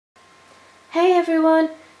Hey everyone!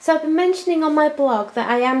 So I've been mentioning on my blog that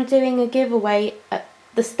I am doing a giveaway at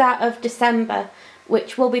the start of December,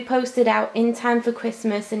 which will be posted out in time for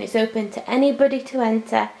Christmas, and it's open to anybody to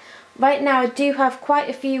enter. Right now I do have quite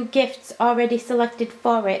a few gifts already selected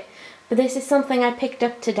for it, but this is something I picked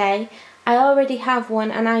up today. I already have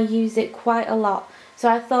one and I use it quite a lot, so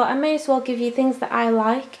I thought I may as well give you things that I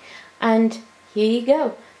like, and here you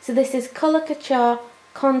go. So this is Couture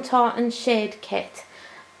Contour and Shade Kit.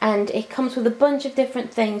 And it comes with a bunch of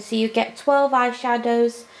different things. So you get 12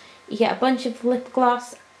 eyeshadows, you get a bunch of lip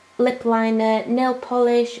gloss, lip liner, nail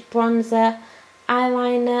polish, bronzer,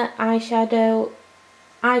 eyeliner, eyeshadow,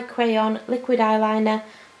 eye crayon, liquid eyeliner,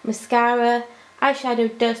 mascara,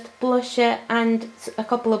 eyeshadow dust, blusher, and a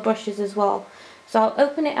couple of brushes as well. So I'll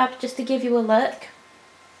open it up just to give you a look.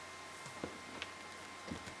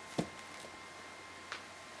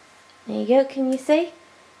 There you go, can you see?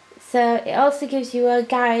 So it also gives you a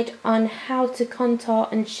guide on how to contour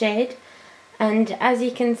and shade, and as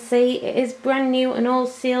you can see it is brand new and all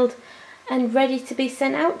sealed and ready to be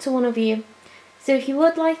sent out to one of you. So if you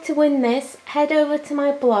would like to win this, head over to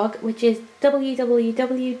my blog, which is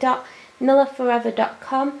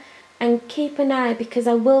www.nillaforever.com, and keep an eye because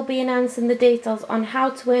I will be announcing the details on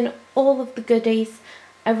how to win all of the goodies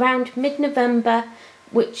around mid-November,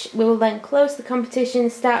 which will then close the competition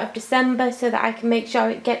start of December so that I can make sure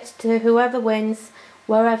it gets to whoever wins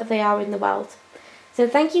wherever they are in the world. So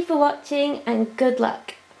thank you for watching and good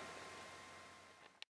luck.